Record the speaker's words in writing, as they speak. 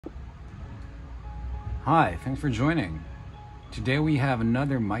Hi, thanks for joining. Today we have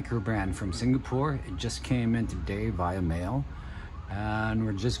another micro brand from Singapore. It just came in today via mail, and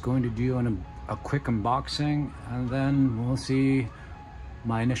we're just going to do a quick unboxing, and then we'll see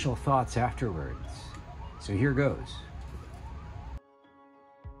my initial thoughts afterwards. So here goes.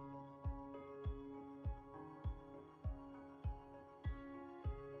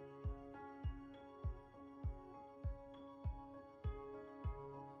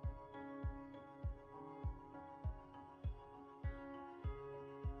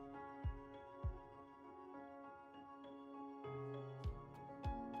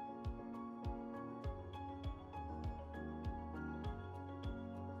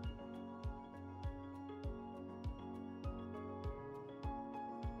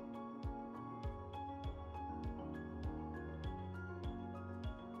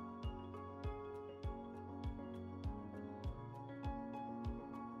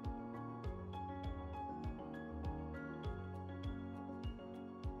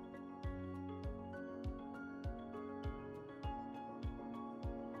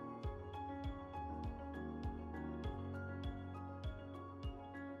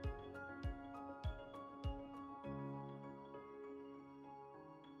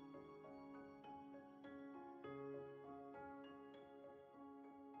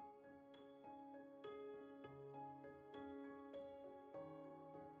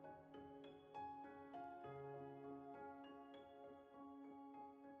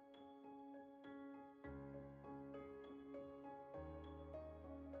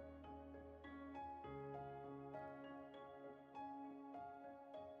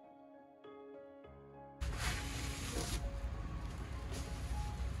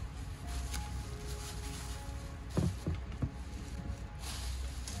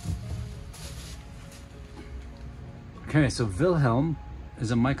 Okay, so Vilhelm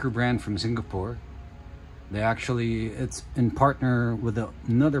is a micro brand from Singapore. It's in partner with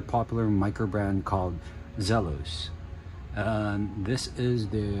another popular micro brand called Talos. And this is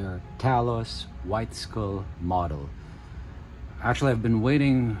their Talos White Skull model. Actually, I've been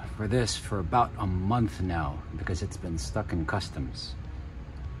waiting for this for about a month now because it's been stuck in customs.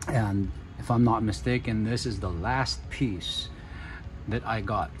 And if I'm not mistaken, this is the last piece that I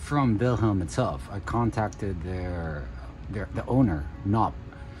got from Vilhelm itself. I contacted the owner, Nop,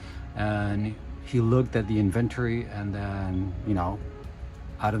 and he looked at the inventory, and then,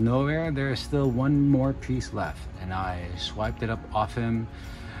 out of nowhere, there's still one more piece left, and I swiped it up off him,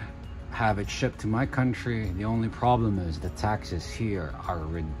 have it shipped to my country. The only problem is the taxes here are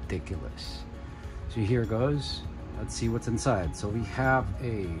ridiculous. So here goes. Let's see what's inside. So we have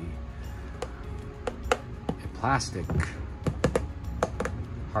a plastic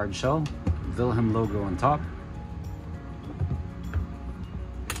hard shell, Vilhelm logo on top.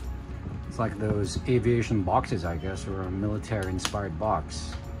 It's like those aviation boxes, I guess, or a military-inspired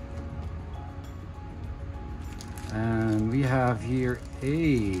box. And we have here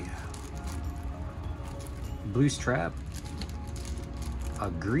a blue strap, a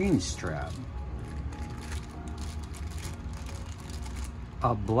green strap,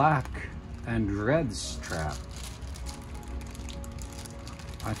 a black and red strap.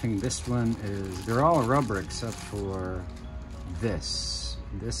 I think this one they're all rubber except for this.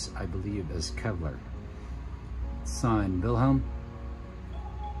 This, I believe, is Kevlar. Signed Vilhelm.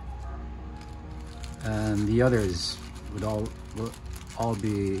 And the others will all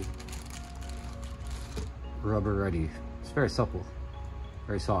be rubber ready. It's very supple,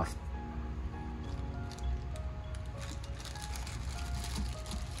 very soft.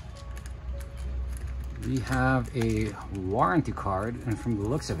 We have a warranty card, and from the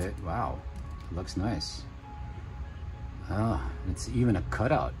looks of it, wow, it looks nice. It's even a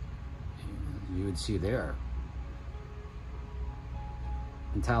cutout you would see there.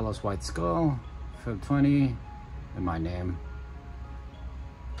 And Talos White Skull, Feb 20, and my name.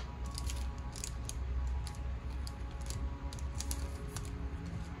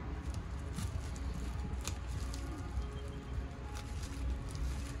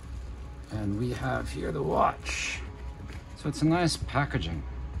 And we have here the watch. So it's a nice packaging,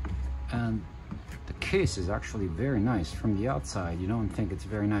 and the case is actually very nice. From the outside you don't think it's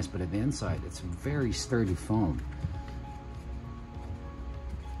very nice, but at the inside it's very sturdy foam.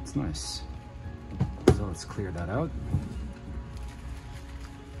 It's nice. So let's clear that out.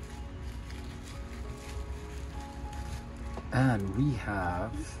 And we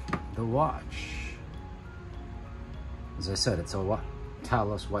have the watch. As I said, it's a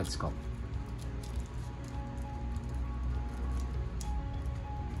Talos White Skull.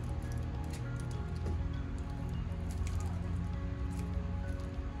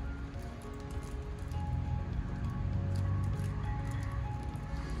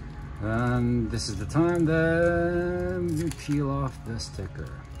 And this is the time that you peel off the sticker.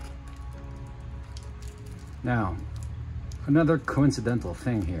 Now, another coincidental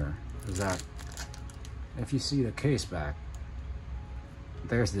thing here is that if you see the case back,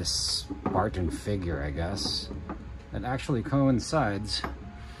 there's this Spartan figure, I guess, that actually coincides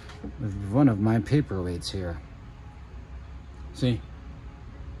with one of my paperweights here. See?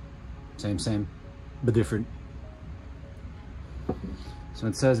 Same, but different. So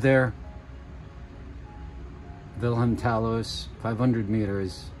it says there, Vilhelm Talos, 500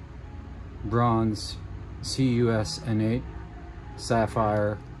 meters, bronze, CUSN8,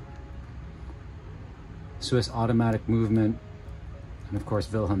 sapphire, Swiss automatic movement, and of course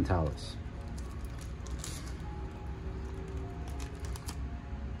Vilhelm Talos.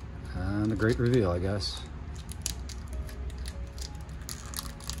 And the great reveal, I guess.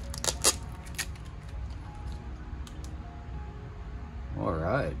 All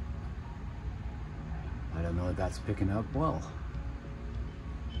right. I don't know if that's picking up well.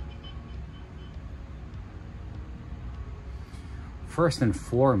 First and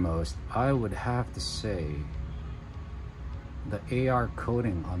foremost, I would have to say the AR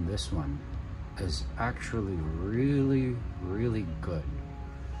coating on this one is actually really, really good.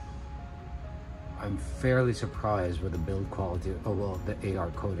 I'm fairly surprised with the build quality, oh well, the AR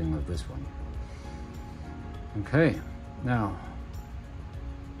coating of this one. Okay, now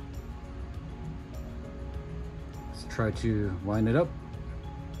let's try to wind it up.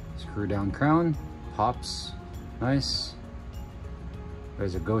 Screw down crown, pops, nice.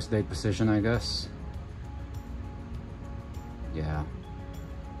 There's a ghost date position, I guess. Yeah.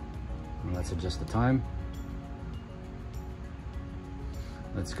 And let's adjust the time.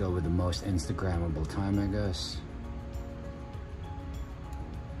 Let's go with the most Instagrammable time, I guess.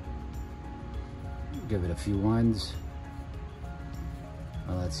 Give it a few winds.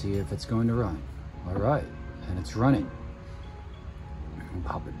 Well, let's see if it's going to run. All right, and it's running.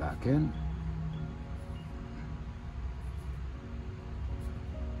 Pop it back in.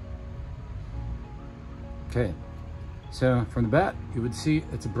 Okay, so from the bat, you would see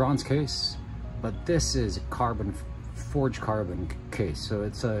it's a bronze case, but this is carbon, forged carbon case. So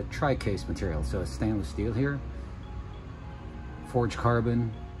it's a tri-case material. So it's stainless steel here, forged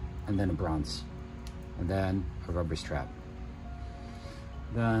carbon, and then a bronze, and then a rubber strap.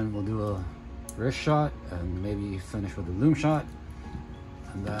 Then we'll do a wrist shot and maybe finish with a Lume shot,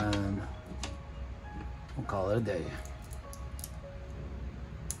 and then we'll call it a day.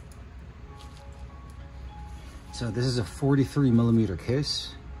 So this is a 43mm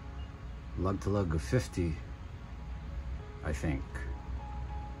case, lug to lug of 50, I think.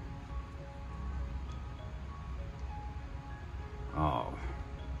 Oh,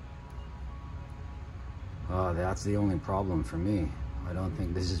 that's the only problem for me. I don't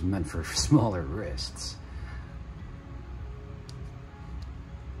think this is meant for smaller wrists.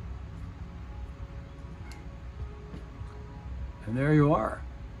 And there you are.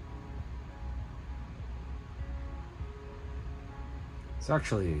 It's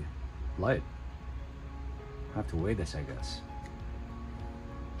actually light. I have to weigh this, I guess.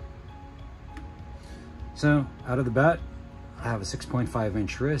 So out of the bat, I have a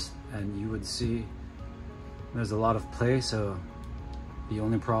 6.5-inch wrist, and you would see there's a lot of play. So the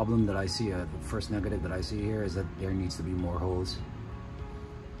only problem that I see, the first negative that I see here, is that there needs to be more holes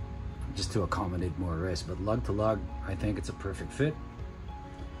just to accommodate more wrist. But lug to lug, I think it's a perfect fit.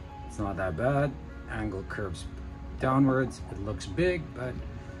 It's not that bad. Angle curves downwards. It looks big, but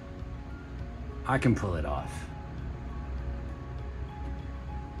I can pull it off.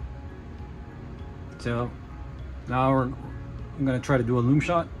 So now I'm gonna try to do a Lume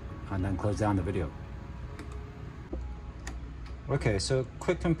shot and then close down the video. Okay, so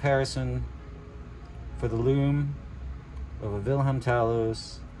quick comparison for the Lume of a Vilhelm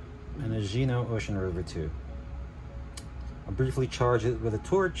Talos and a Gino Ocean Rover 2. I'll briefly charge it with a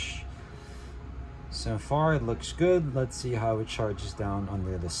torch. So far it looks good. Let's see how it charges down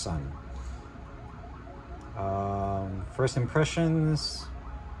under the sun. First impressions,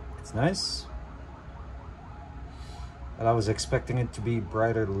 it's nice. But I was expecting it to be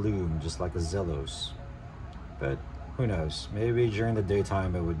brighter Lume, just like a Zelos. But who knows? Maybe during the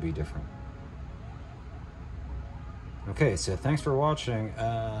daytime it would be different. Okay, so thanks for watching,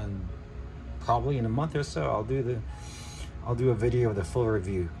 and probably in a month or so I'll do a video of the full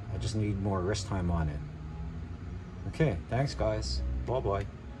review. I just need more wrist time on it. Okay, thanks guys. Bye bye.